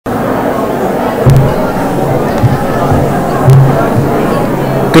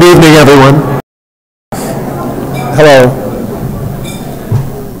Good evening, everyone. Hello.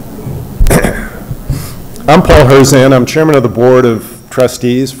 I'm Paul Herzan. I'm chairman of the board of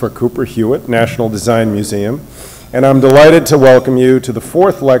trustees for Cooper-Hewitt National Design Museum, and I'm delighted to welcome you to the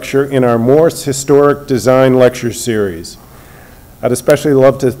fourth lecture in our Morse Historic Design Lecture Series. I'd especially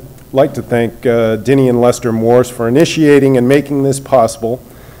like to thank Dinny and Lester Morse for initiating and making this possible,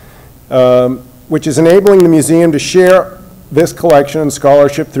 which is enabling the museum to share this collection and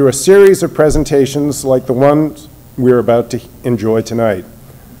scholarship through a series of presentations like the ones we're about to enjoy tonight.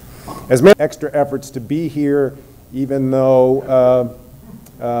 As many extra efforts to be here, even though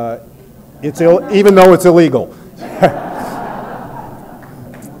it's illegal.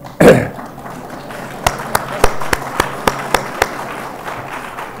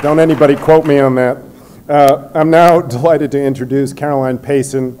 Don't anybody quote me on that. I'm now delighted to introduce Caroline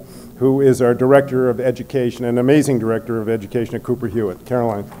Payson, who is our Director of Education, an amazing Director of Education at Cooper-Hewitt.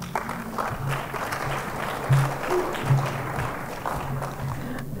 Caroline.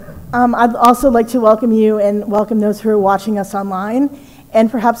 I'd also like to welcome you and welcome those who are watching us online,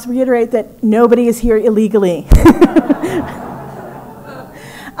 and perhaps reiterate that nobody is here illegally.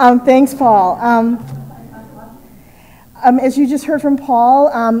 Thanks, Paul. As you just heard from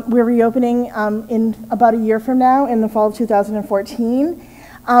Paul, we're reopening in about a year from now, in the fall of 2014.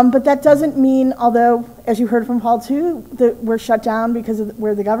 But that doesn't mean, although, as you heard from Paul too, that we're shut down because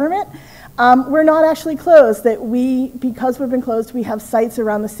we're the government. We're not actually closed. Because we've been closed, we have sites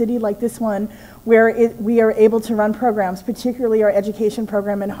around the city like this one where we are able to run programs, particularly our education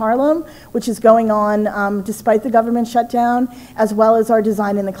program in Harlem, which is going on despite the government shutdown, as well as our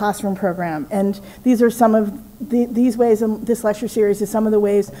Design in the Classroom program. And these are some of these ways, and this lecture series is some of the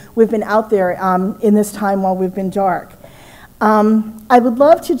ways we've been out there in this time while we've been dark. I would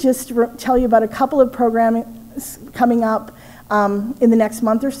love to just tell you about a couple of programs coming up in the next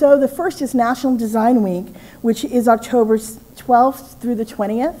month or so. The first is National Design Week, which is October 12th through the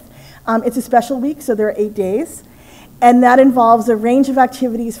 20th. It's a special week, so there are 8 days. And that involves a range of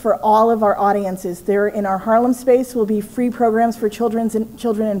activities for all of our audiences. There in our Harlem space will be free programs for children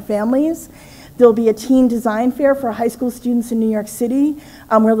and families. There'll be a teen design fair for high school students in New York City,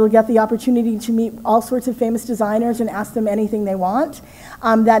 where they'll get the opportunity to meet all sorts of famous designers and ask them anything they want.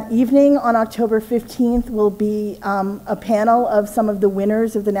 That evening on October 15th will be a panel of some of the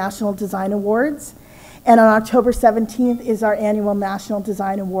winners of the National Design Awards. And on October 17th is our annual National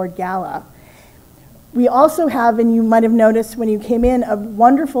Design Award Gala. We also have, and you might have noticed when you came in, a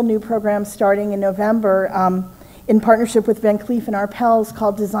wonderful new program starting in November in partnership with Van Cleef and Arpels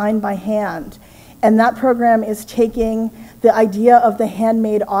called Design by Hand. And that program is taking the idea of the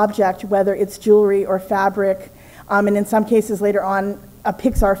handmade object, whether it's jewelry or fabric, and in some cases later on a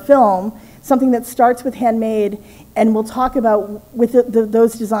Pixar film, something that starts with handmade, and we'll talk about with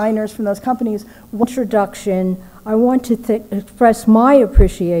those designers from those companies. Introduction, I want to express my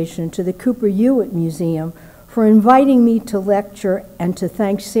appreciation to the Cooper-Hewitt Museum for inviting me to lecture, and to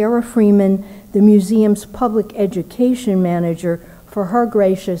thank Sarah Freeman, the museum's public education manager, for her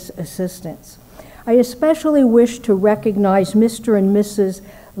gracious assistance. I especially wish to recognize Mr. and Mrs.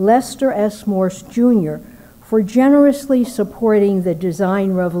 Lester S. Morse, Jr. for generously supporting the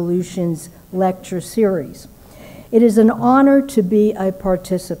Design Revolution's lecture series. It is an honor to be a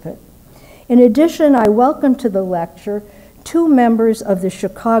participant. In addition, I welcome to the lecture two members of the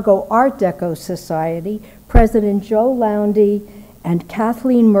Chicago Art Deco Society, President Joe Lowndes and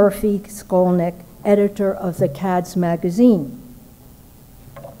Kathleen Murphy Skolnick, editor of the CADS magazine.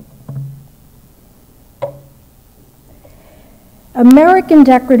 American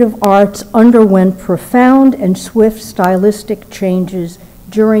decorative arts underwent profound and swift stylistic changes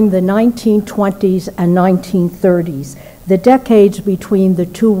during the 1920s and 1930s, the decades between the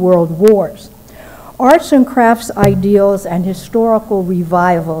two world wars. Arts and crafts ideals and historical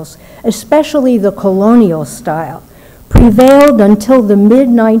revivals, especially the colonial style, prevailed until the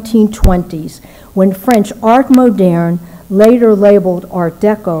mid-1920s, when French Art Moderne, later labeled Art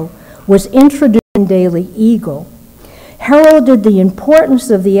Deco, was introduced in Daily Eagle, heralded the importance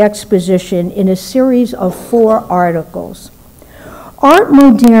of the exposition in a series of 4 articles. Art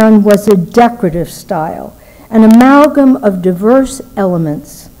Moderne was a decorative style, an amalgam of diverse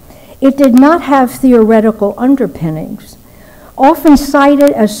elements. It did not have theoretical underpinnings. Often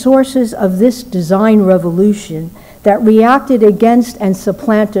cited as sources of this design revolution that reacted against and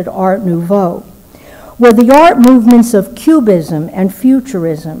supplanted Art Nouveau were the art movements of Cubism and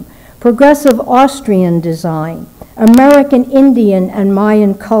Futurism, progressive Austrian design, American Indian and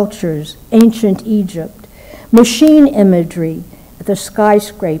Mayan cultures, ancient Egypt, machine imagery, the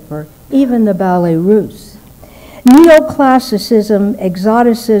skyscraper, even the ballet russe. Neoclassicism,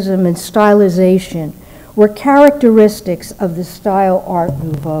 exoticism, and stylization were characteristics of the style Art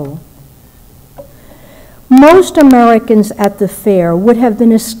Nouveau. Most Americans at the fair would have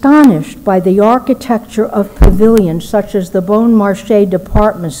been astonished by the architecture of pavilions such as the Bon Marché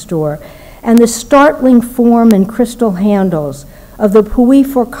department store and the startling form and crystal handles of the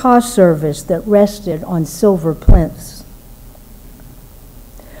Puy-Forcat service that rested on silver plinths.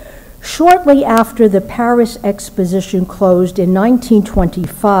 Shortly after the Paris Exposition closed in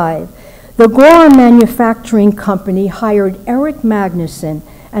 1925, the Gora Manufacturing Company hired Erik Magnussen,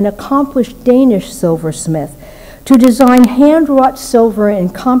 an accomplished Danish silversmith, to design hand-wrought silver in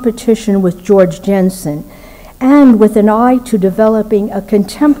competition with George Jensen, and with an eye to developing a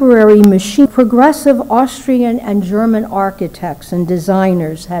contemporary machine. Progressive Austrian and German architects and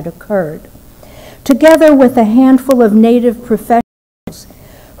designers had occurred, together with a handful of native professionals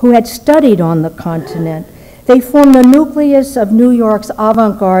who had studied on the continent. They formed the nucleus of New York's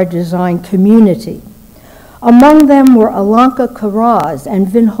avant-garde design community. Among them were Alanka Karaz and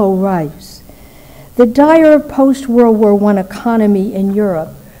Vinho Rice. The dire post-World War I economy in Europe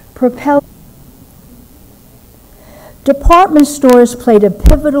propelled. Department stores played a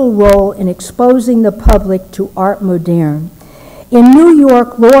pivotal role in exposing the public to art moderne. In New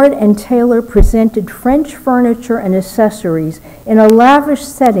York, Lord & Taylor presented French furniture and accessories in a lavish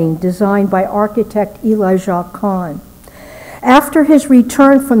setting designed by architect Eli Jacques Kahn. After his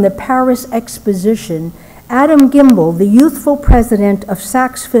return from the Paris Exposition, Adam Gimbel, the youthful president of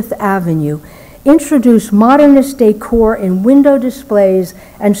Saks Fifth Avenue, introduced modernist decor in window displays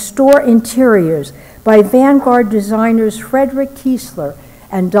and store interiors by vanguard designers Frederick Kiesler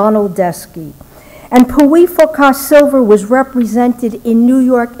and Donald Desky. And Puy-Forcat silver was represented in New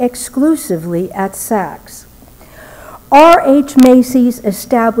York exclusively at Saks. R.H. Macy's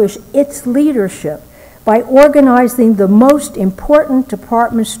established its leadership by organizing the most important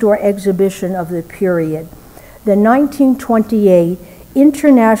department store exhibition of the period, the 1928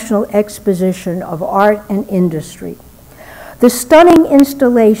 International Exposition of Art and Industry. The stunning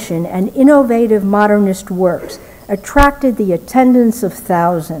installation and innovative modernist works attracted the attendance of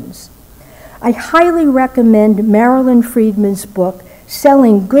thousands. I highly recommend Marilyn Friedman's book,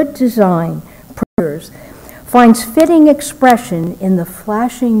 Selling Good Design, finds fitting expression in the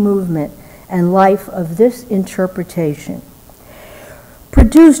flashing movement and life of this interpretation.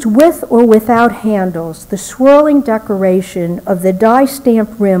 Produced with or without handles, the swirling decoration of the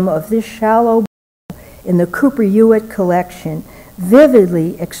die-stamped rim of this shallow in the Cooper-Hewitt collection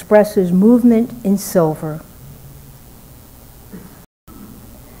vividly expresses movement in silver.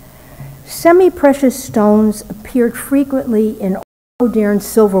 Semi-precious stones appeared frequently in modern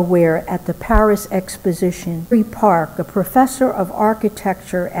silverware at the Paris Exposition. Henry Park, a professor of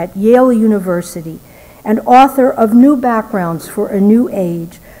architecture at Yale University and author of New Backgrounds for a New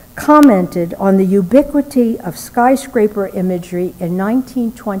Age, commented on the ubiquity of skyscraper imagery in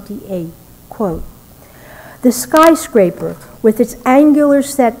 1928, quote, "The skyscraper, with its angular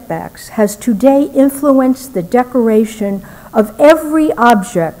setbacks, has today influenced the decoration of every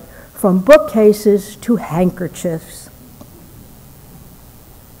object from bookcases to handkerchiefs."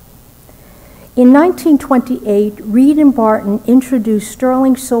 In 1928, Reed and Barton introduced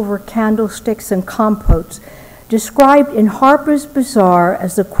sterling silver candlesticks and compotes, described in Harper's Bazaar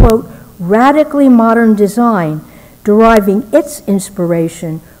as the, quote, "radically modern design, deriving its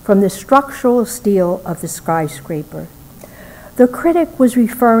inspiration from the structural steel of the skyscraper." The critic was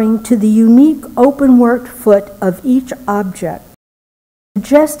referring to the unique open-worked foot of each object,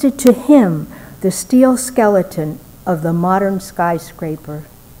 suggested to him the steel skeleton of the modern skyscraper.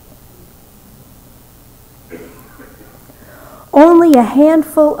 Only a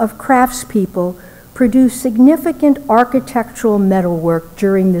handful of craftspeople produced significant architectural metalwork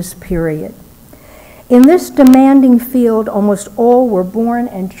during this period. In this demanding field, almost all were born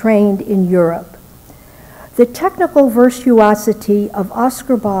and trained in Europe. The technical virtuosity of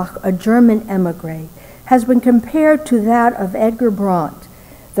Oscar Bach, a German émigré, has been compared to that of Edgar Brandt,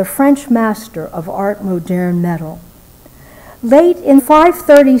 the French master of art moderne metal. Late in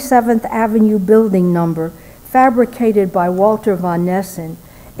 537th Avenue building number, fabricated by Walter von Nessen,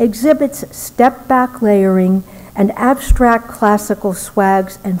 exhibits step-back layering and abstract classical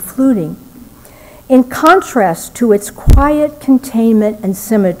swags and fluting. In contrast to its quiet containment and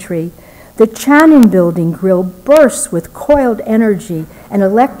symmetry, the Channon Building grill bursts with coiled energy and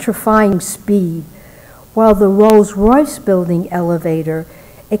electrifying speed, while the Rolls-Royce Building elevator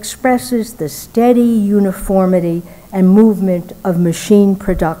expresses the steady uniformity and movement of machine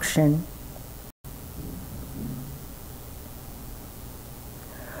production.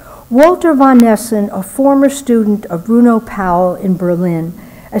 Walter von Nessen, a former student of Bruno Powell in Berlin,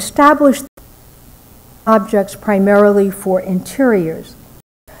 established objects primarily for interiors.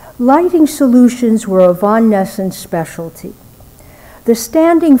 Lighting solutions were a von Nessen specialty. The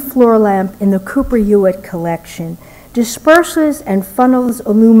standing floor lamp in the Cooper-Hewitt collection disperses and funnels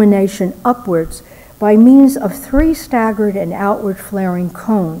illumination upwards by means of 3 staggered and outward flaring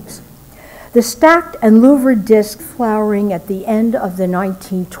cones. The stacked and louvered disc flowering at the end of the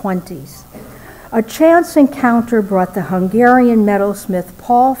 1920s. A chance encounter brought the Hungarian metalsmith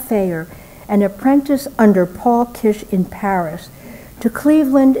Paul Feyer, an apprentice under Paul Kish in Paris, to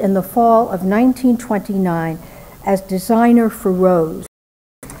Cleveland in the fall of 1929 as designer for Rose.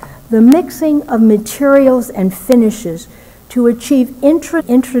 The mixing of materials and finishes to achieve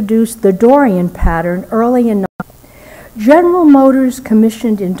introduced the Dorian pattern early in General Motors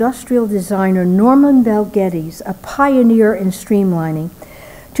commissioned industrial designer Norman Bel Geddes, a pioneer in streamlining,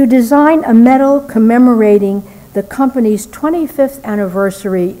 to design a medal commemorating the company's 25th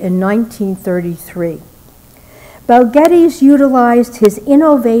anniversary in 1933. Bel Geddes utilized his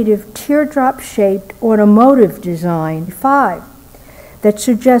innovative teardrop-shaped automotive design that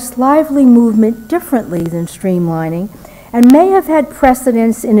suggests lively movement differently than streamlining and may have had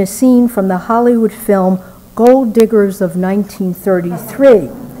precedence in a scene from the Hollywood film Gold Diggers of 1933,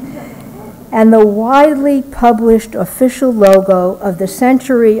 and the widely published official logo of the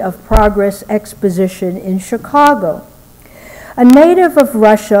Century of Progress Exposition in Chicago. A native of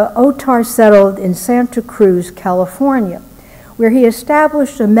Russia, Otar settled in Santa Cruz, California, where he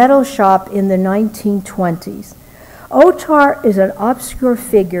established a metal shop in the 1920s. Otar is an obscure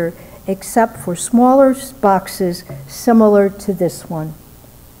figure except for smaller boxes similar to this one.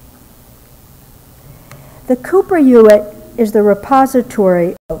 The Cooper-Hewitt is the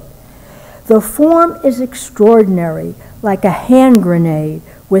repository. The form is extraordinary, like a hand grenade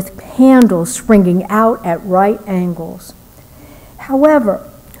with handles springing out at right angles. However,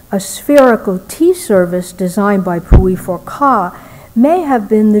 a spherical T-service designed by Pouilly-Fourcade may have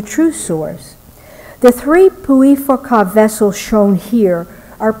been the true source. The 3 Pouilly-Fourcade vessels shown here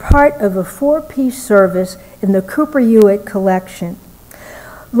are part of a 4-piece service in the Cooper-Hewitt collection.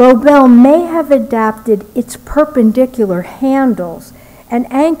 Lobel may have adapted its perpendicular handles and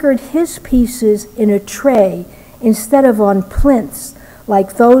anchored his pieces in a tray instead of on plinths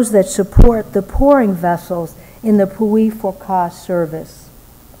like those that support the pouring vessels in the Pouilly-Fourcade service.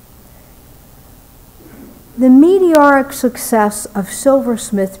 The meteoric success of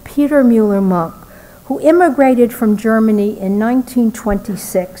silversmith Peter Müller-Munk, who immigrated from Germany in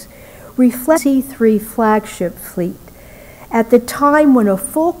 1926, reflects the C3 flagship fleet at the time when a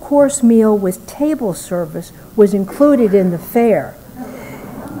full-course meal with table service was included in the fare,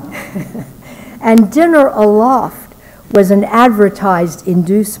 and dinner aloft was an advertised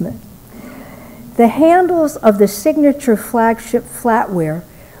inducement. The handles of the signature flagship flatware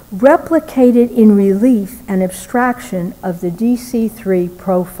replicated in relief and abstraction of the DC3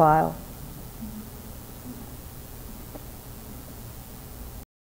 profile.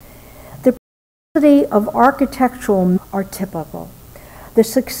 Of architectural are typical. The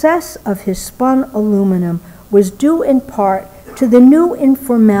success of his spun aluminum was due in part to the new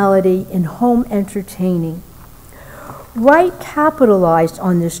informality in home entertaining. Wright capitalized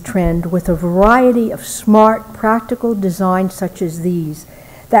on this trend with a variety of smart, practical designs such as these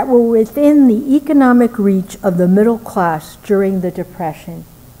that were within the economic reach of the middle class during the Depression.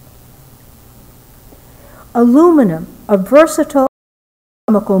 Aluminum, a versatile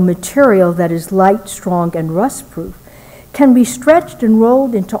material that is light, strong, and rust-proof, can be stretched and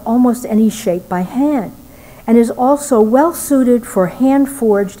rolled into almost any shape by hand, and is also well suited for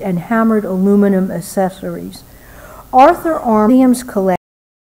hand-forged and hammered aluminum accessories. Arthur Armstrong's collection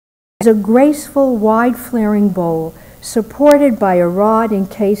is a graceful, wide-flaring bowl supported by a rod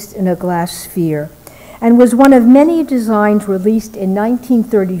encased in a glass sphere, and was one of many designs released in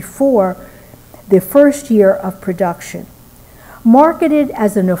 1934, the first year of production. Marketed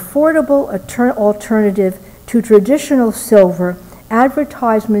as an affordable alternative to traditional silver,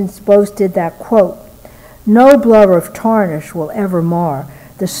 advertisements boasted that, quote, "No blur of tarnish will ever mar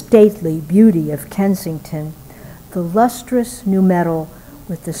the stately beauty of Kensington, the lustrous new metal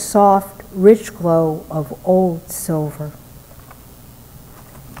with the soft, rich glow of old silver."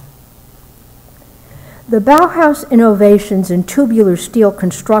 The Bauhaus innovations in tubular steel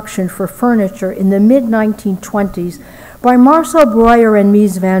construction for furniture in the mid-1920s by Marcel Breuer and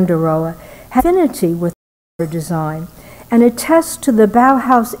Mies van der Rohe have affinity with design and attest to the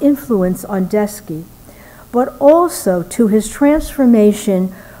Bauhaus influence on Desky, but also to his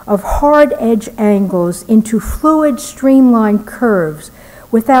transformation of hard edge angles into fluid streamlined curves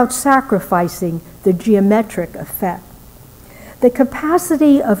without sacrificing the geometric effect. The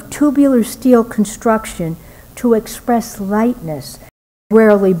capacity of tubular steel construction to express lightness has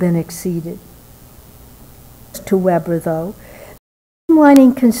rarely been exceeded. To Weber, though,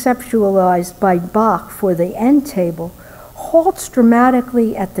 streamlining conceptualized by Bach for the end table halts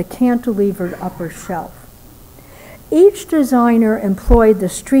dramatically at the cantilevered upper shelf. Each designer employed the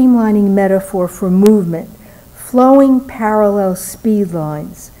streamlining metaphor for movement, flowing parallel speed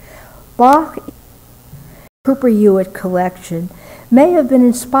lines. Bach Cooper-Hewitt collection may have been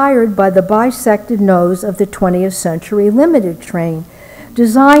inspired by the bisected nose of the 20th century limited train,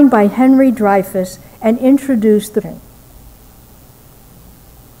 designed by Henry Dreyfuss and introduced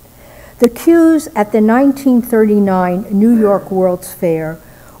the queues at the 1939 New York World's Fair,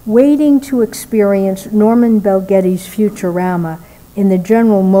 waiting to experience Norman Belgetti's Futurama in the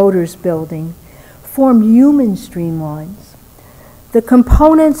General Motors building, formed human streamlines. The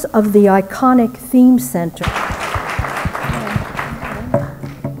components of the iconic theme center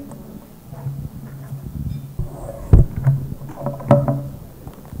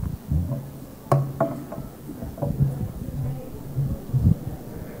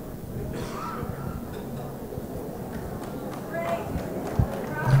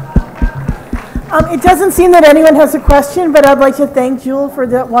It doesn't seem that anyone has a question, but I'd like to thank Jewel for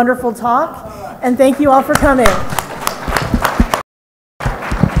that wonderful talk, and thank you all for coming.